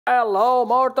Hello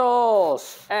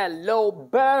mortals! Hello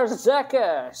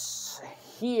Berserkers!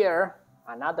 Here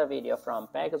another video from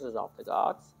Pegasus of the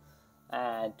Gods,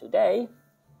 and today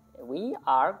we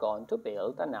are going to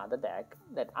build another deck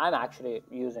that I'm actually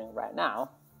using right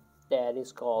now that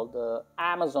is called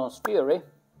Amazon's Fury,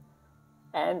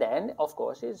 and then of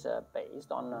course is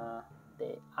based on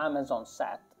the Amazon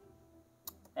set,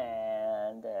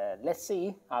 and let's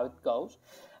see how it goes.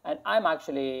 And I'm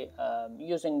actually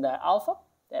using the alpha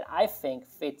that I think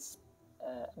fits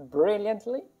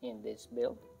brilliantly in this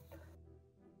build,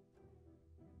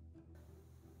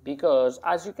 because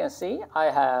as you can see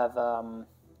I have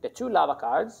the two lava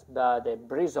cards, the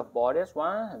Breeze of Borders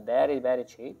one, very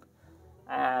cheap,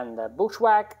 and the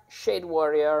Bushwhack, Shade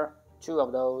Warrior, two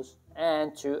of those,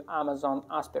 and two Amazon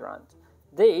Aspirant.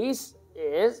 This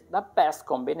is the best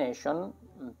combination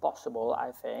possible,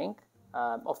 I think.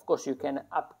 Of course you can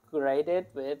upgrade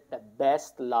it with the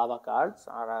best lava cards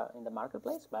are in the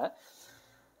marketplace, but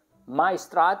my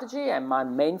strategy and my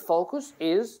main focus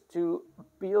is to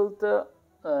build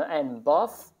and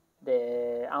buff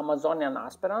the Amazonian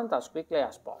Aspirant as quickly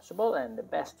as possible and the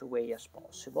best way as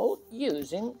possible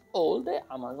using all the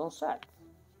Amazon set.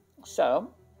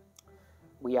 So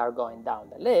we are going down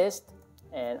the list,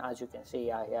 and as you can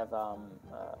see I have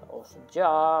also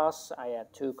Jas, I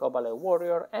have two Cobalt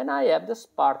Warrior, and I have the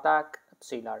Spartan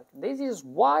Psylark. This is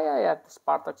why I have the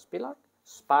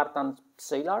Spartan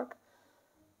Psylark,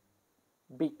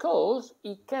 because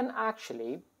it can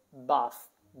actually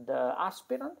buff the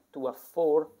Aspirant to a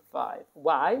 4/5.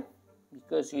 Why?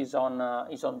 Because he's on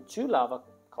 2 lava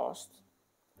costs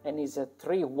and he's a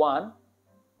 3/1,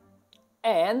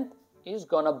 and he's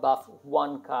gonna buff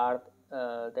one card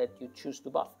that you choose to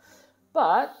buff.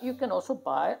 But you can also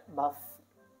buff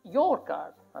your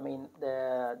card. I mean,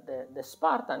 the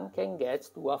Spartan can get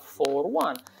to a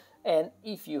 4/1, and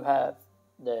if you have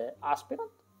the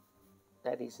Aspirant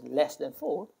that is less than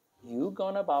 4, you're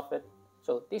gonna buff it.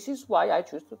 So this is why I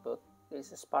choose to put this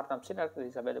Spartan Psylark that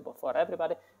is available for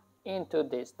everybody into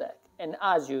this deck. And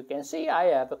as you can see, I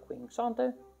have a Queen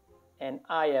Xante, and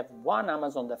I have one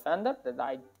Amazon Defender that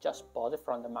I just bought it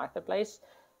from the marketplace.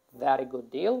 Very good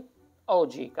deal,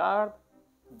 OG card,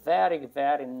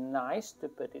 very nice to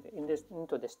put it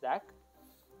into this deck,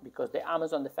 because the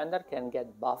Amazon Defender can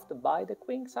get buffed by the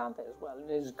Queen Xante as well.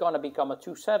 It's gonna become a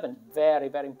 2/7, very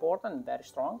important, very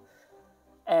strong.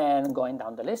 And going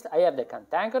down the list, I have the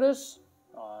Cantankerous,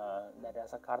 that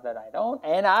is a card that I don't,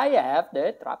 and I have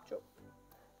the Trapjaw.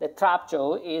 The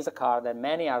Trapjaw is a card that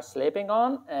many are sleeping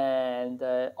on, and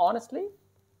honestly,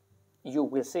 you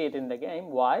will see it in the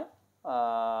game why.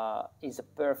 Is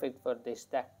perfect for this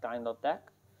kind of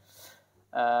deck.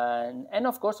 And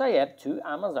of course I have two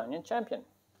Amazonian Champion.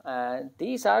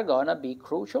 These are gonna be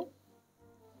crucial,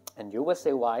 and you will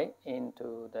see why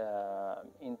into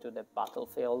the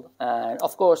battlefield. And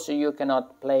of course you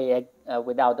cannot play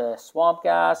without a Swamp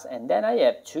Gas. And then I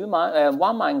have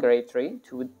one Mind Grave Tree,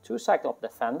 two Cyclops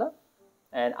Defender,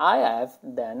 and I have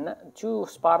then two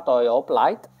Spartoi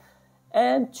Hoplite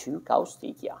and two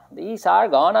Causticia. These are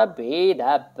gonna be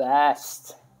the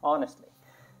best, honestly.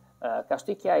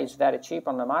 Causticia is very cheap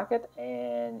on the market,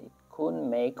 and it could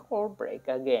make or break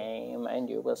a game, and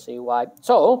you will see why.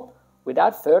 So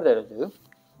without further ado,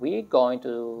 we're going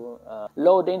to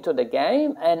load into the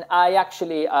game. And I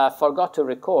actually forgot to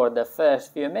record the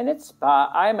first few minutes, but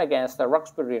I'm against the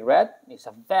Roxbury Red. He's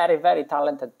a very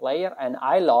talented player, and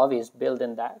I love his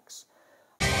building decks.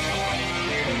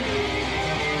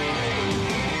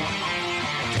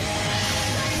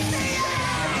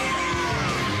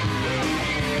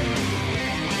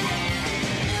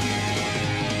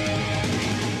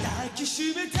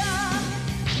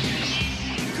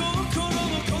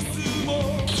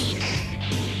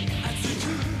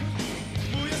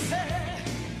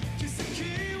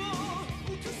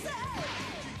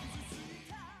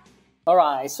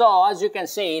 Alright, so as you can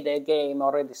see, the game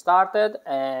already started,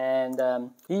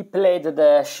 and he played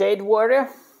the Shade Warrior,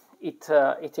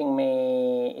 hitting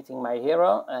my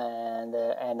hero,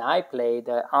 and I played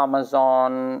the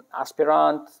Amazon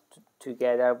Aspirant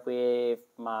together with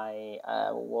my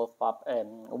Wolf Pup.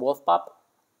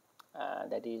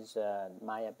 That is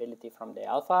my ability from the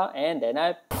alpha, and then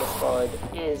I destroyed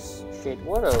his Shade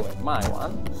Warrior with my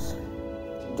one,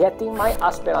 getting my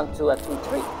Aspirant to a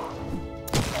 2/3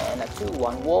 and a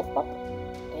 2/1 Wolf Pup.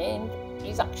 And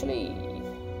he's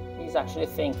actually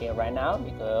thinking right now,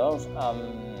 because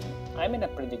I'm in a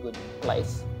pretty good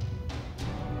place,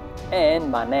 and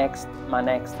my next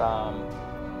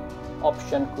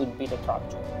option could be the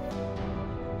Trapjaw.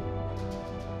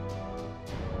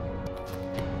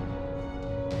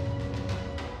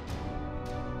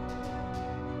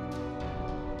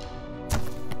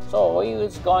 So he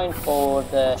was going for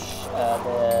the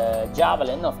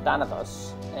Javelin of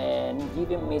Thanatos and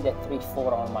giving me the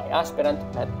 3-4 on my Aspirant,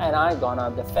 and I'm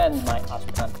gonna defend my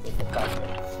Aspirant with the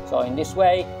Trapjaw. So in this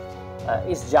way,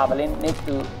 his Javelin needs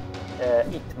to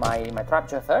hit my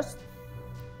Trapjaw first,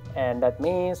 and that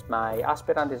means my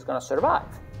Aspirant is gonna survive.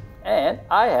 And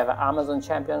I have Amazon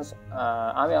champions.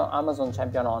 I'm an Amazon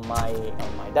champion on my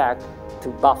deck to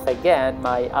buff again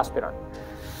my Aspirant.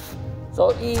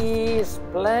 So he's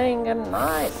playing a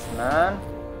nice, man.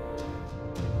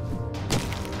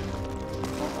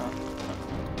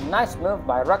 Nice move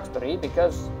by Roxbury,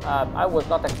 because I was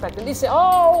not expecting this.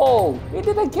 Oh, he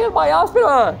didn't kill my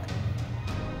Aspirant.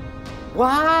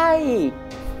 Why?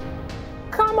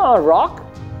 Come on, Rock.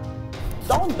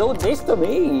 Don't do this to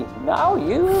me. Now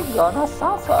you're gonna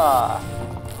suffer.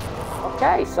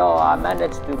 Okay, so I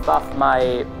managed to buff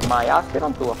my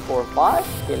Aspirant to a 4-5,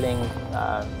 killing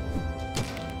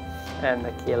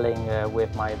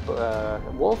with my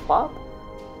Wolf Pup.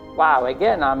 Wow,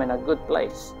 again I'm in a good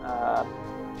place. A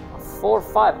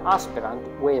 4-5 Aspirant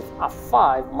with a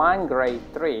 5 Mindgrave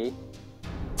 3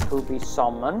 to be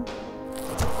summoned.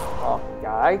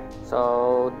 Okay,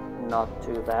 so not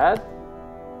too bad.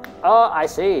 Oh, I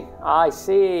see,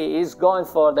 he's going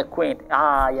for the Queen.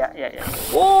 Yeah.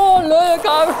 Oh, look,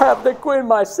 I have the Queen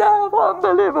myself,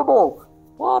 unbelievable.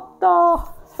 What the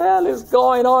hell is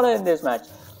going on in this match?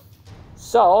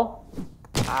 So,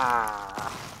 I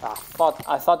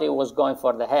thought he was going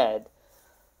for the head.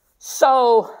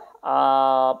 So,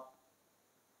 I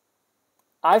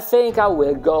think I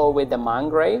will go with the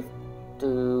Mangrave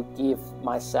to give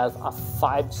myself a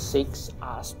 5-6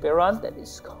 Aspirant. That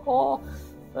is called.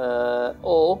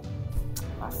 Or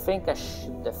I think I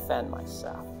should defend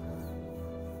myself.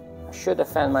 I should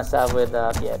defend myself with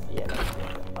yeah,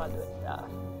 I'll do it.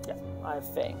 Yeah, I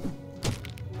think.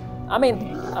 I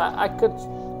mean, I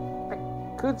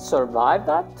could survive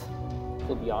that,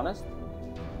 to be honest.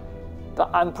 But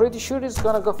I'm pretty sure it's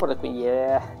gonna go for the Queen.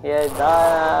 Yeah, it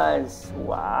does.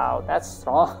 Wow, that's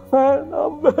strong.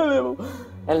 Unbelievable.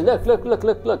 And look.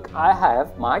 I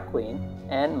have my Queen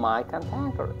and my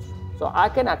Cantankerous. So I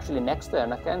can actually, next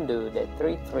turn, I can do the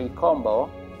 3-3 combo.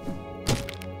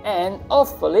 And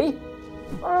hopefully,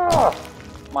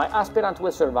 my Aspirant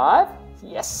will survive.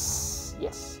 Yes.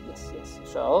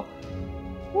 So,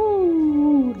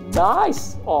 woo,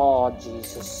 nice. Oh,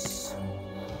 Jesus.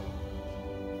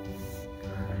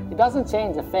 It doesn't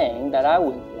change the thing that I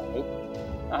will play,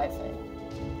 I think.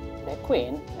 The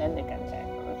Queen and the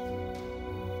Cantankerous.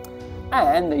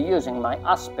 And using my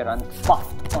Aspirant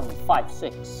buffed on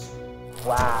 5-6.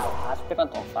 Wow,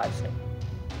 Aspirant on 5-6.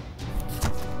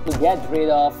 To get rid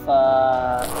of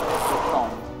the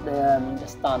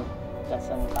stun, the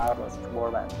Centauros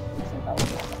Warband.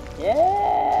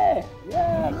 Yeah,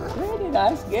 pretty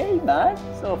nice game, man,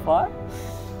 so far.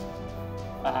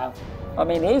 Wow, I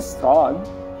mean, he's strong.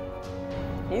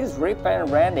 His Rip and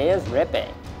Rend is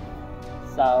ripping.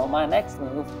 So my next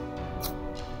move,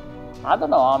 I don't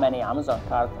know how many Amazon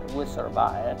cards will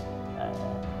survive.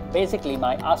 Basically,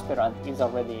 my Aspirant is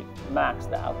already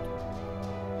maxed out.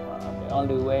 The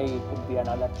only way it could be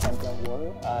another champion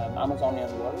warrior,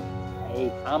 Amazonian warrior,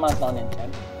 Amazonian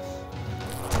champion.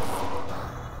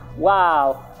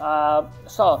 Wow.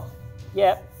 So,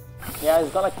 yeah,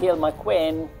 he's gonna kill my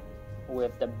Queen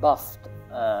with the buffed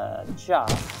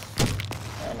Just,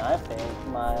 and I think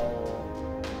my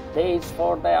days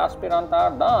for the Aspirant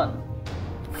are done.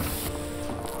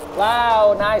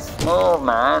 Wow, nice move,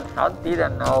 man. I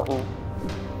didn't know who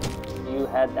you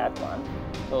had that one.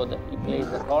 So he plays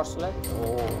the Corselet.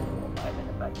 Oh, I'm in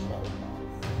a bad shape.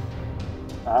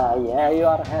 Yeah, you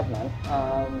are ahead, man. I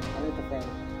need to think.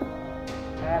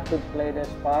 I could play the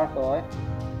Spartoy.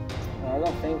 I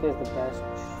don't think it's the best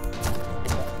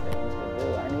thing to do.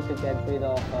 I need to get rid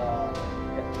of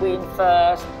the Queen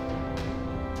first.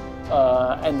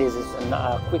 And this is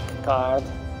a quick card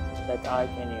that I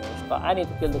can use, but I need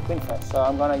to kill the Queen first, so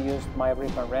I'm gonna use my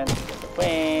Rip and Rend to kill the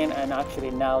Queen, and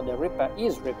actually now the Rip and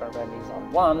Rend is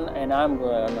on 1, and I'm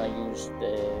gonna use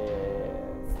the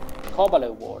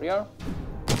Cobalt Warrior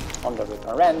on the Rip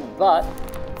and Rend, but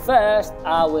first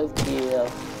I will kill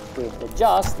with the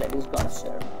Just that is gonna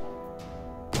serve.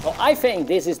 So I think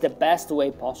this is the best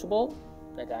way possible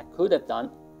that I could have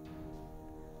done,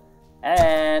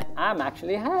 and I'm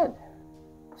actually ahead,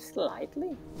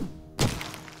 slightly.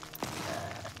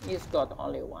 He's got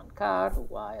only one card,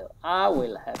 while I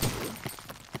will have two.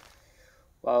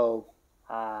 Well,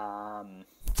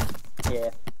 yeah,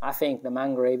 I think the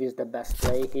Mangrave is the best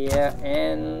play here,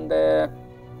 and the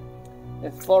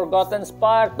Forgotten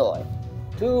Spartoy.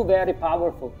 Two very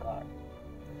powerful cards.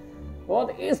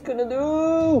 What is gonna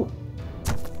do?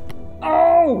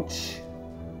 Ouch!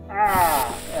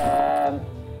 I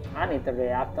need to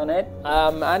react on it. Oh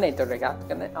man,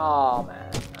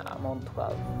 I'm on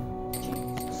 12.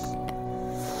 Jesus.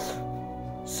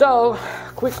 So,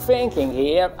 quick thinking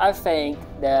here. I think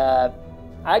that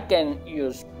I can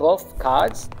use both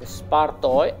cards, the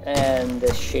Spartoi and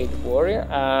the Shade Warrior.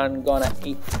 I'm gonna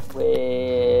eat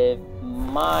with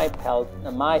my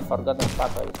Forgotten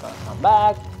Spartoi is gonna come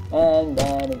back, and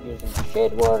then using the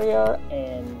Shade Warrior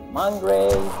and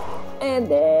Mangrave, and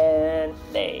then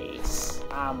this.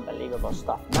 Unbelievable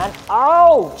stuff, man.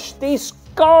 Ouch! This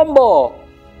combo!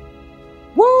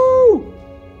 Woo!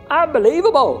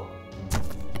 Unbelievable!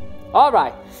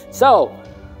 Alright, so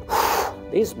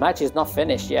this match is not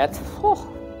finished yet.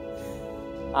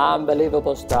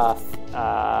 Unbelievable stuff.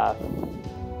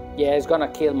 Yeah, it's gonna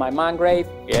kill my Mangrave.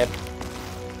 Yep.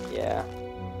 Yeah.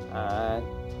 And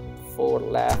 4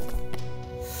 left.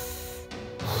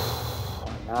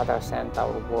 Another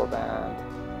Centaur Warband.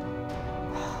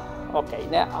 Okay,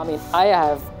 now I mean I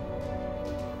have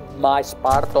my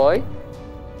Spartoi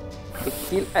to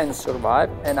kill and survive,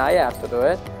 and I have to do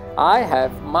it. I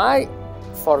have my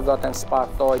Forgotten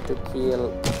Spartoi to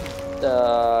kill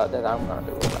that I'm gonna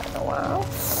do right now.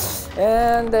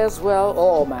 And as well,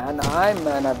 oh man, I'm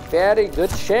in a very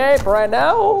good shape right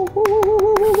now.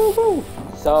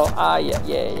 So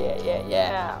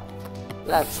yeah.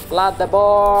 Let's flood the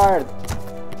board.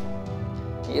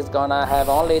 He's gonna have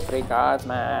only 3 cards,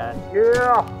 man.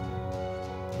 Yeah!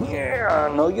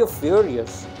 No, you're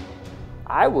furious.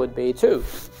 I would be too.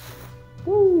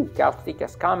 Woo! Caustic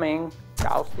is coming.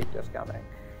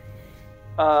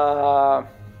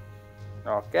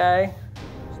 Okay.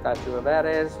 Statue of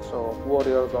Ares. So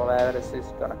Warriors of Ares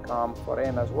is gonna come for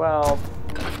him as well.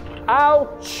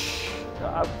 Ouch!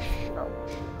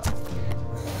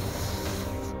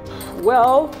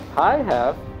 Well, I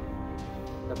have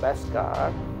the best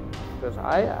card because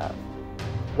I have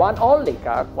one only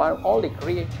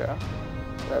creature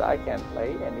that I can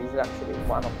play, and he's actually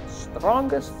one of the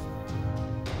strongest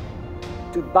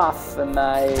to buff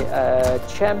my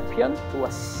champion to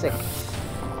a 6.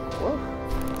 Whoa.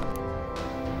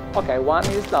 Okay, 1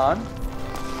 is done.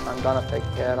 I'm gonna take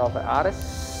care of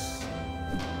Ares,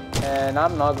 and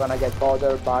I'm not gonna get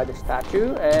bothered by the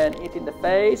statue and hit in the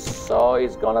face, so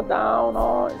he's gonna down.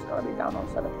 Oh, he's gonna be down on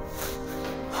 7.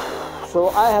 So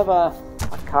I have a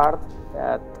card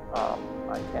that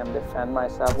I can defend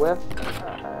myself with.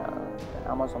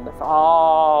 Amazon defense.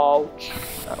 Ouch!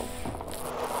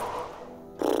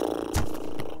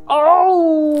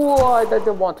 Oh, I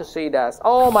didn't want to see that.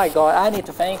 Oh my god, I need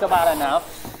to think about it now.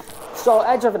 So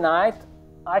Edge of Night,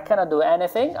 I cannot do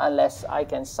anything unless I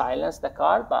can silence the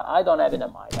card, but I don't have it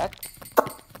in my deck.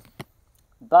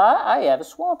 But I have a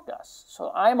Swamp Gas,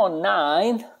 so I'm on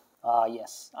 9.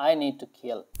 Yes, I need to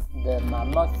kill the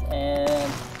Mammoth,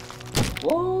 and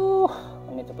whoa,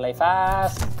 I need to play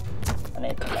fast. I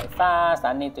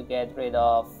need to get rid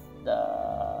of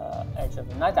the Edge of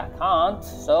the Night. I can't,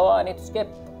 so I need to skip.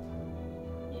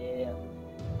 Yeah,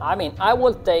 I mean, I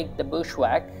will take the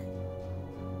Bushwhack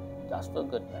just for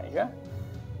good measure.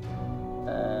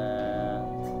 And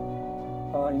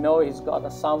I know he's got a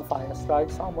Sunfire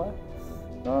Strike somewhere.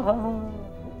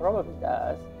 He probably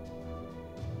does.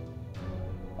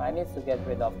 I need to get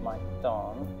rid of my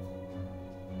Dawn.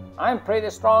 I'm pretty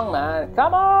strong, man.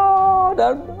 Come on!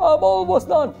 I'm almost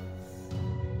done.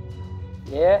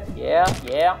 Yeah.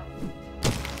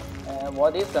 And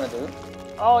what he's gonna do?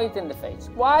 Oh, it's in the face.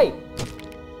 Why?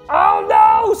 Oh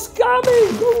no! It's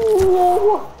coming!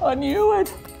 Ooh, I knew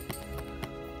it.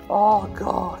 Oh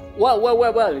god.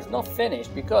 Well, it's not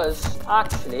finished because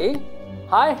actually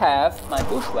I have my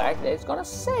Bushwhack that is gonna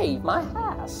save my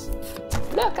ass.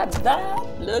 Look at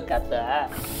that.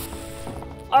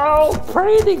 Oh,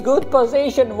 pretty good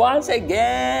position once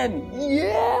again.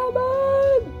 Yeah,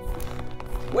 man.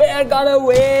 We're gonna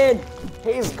win.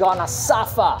 He's gonna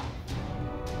suffer.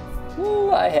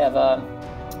 Ooh, I have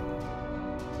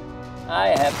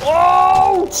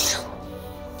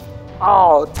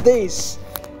oh,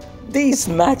 this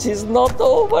match is not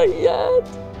over yet.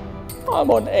 I'm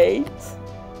on 8.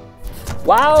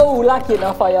 Wow, lucky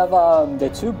enough I have the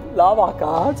 2 lava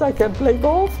cards. I can play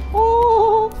both.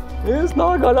 Oh, he's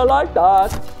not gonna like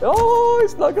that. Oh,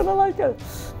 he's not gonna like it.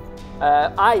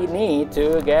 I need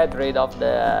to get rid of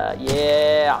the...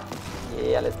 Yeah,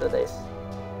 let's do this.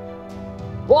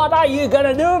 What are you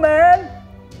gonna do, man?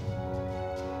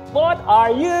 What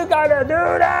are you gonna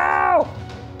do now?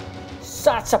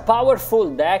 Such a powerful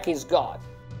deck he's got.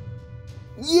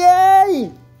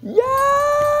 Yay!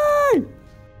 Yay!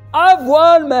 I've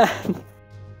won, man!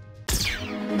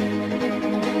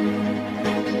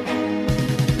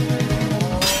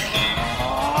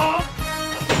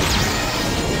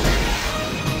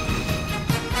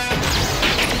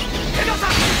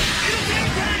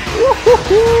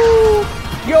 Woo!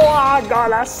 You are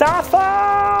gonna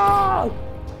suffer!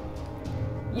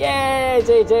 Yeah,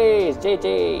 GG's,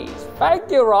 GG's.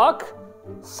 Thank you, Rock.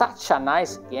 Such a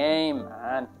nice game,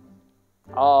 man.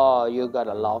 Oh, you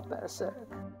gotta love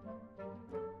Berserk.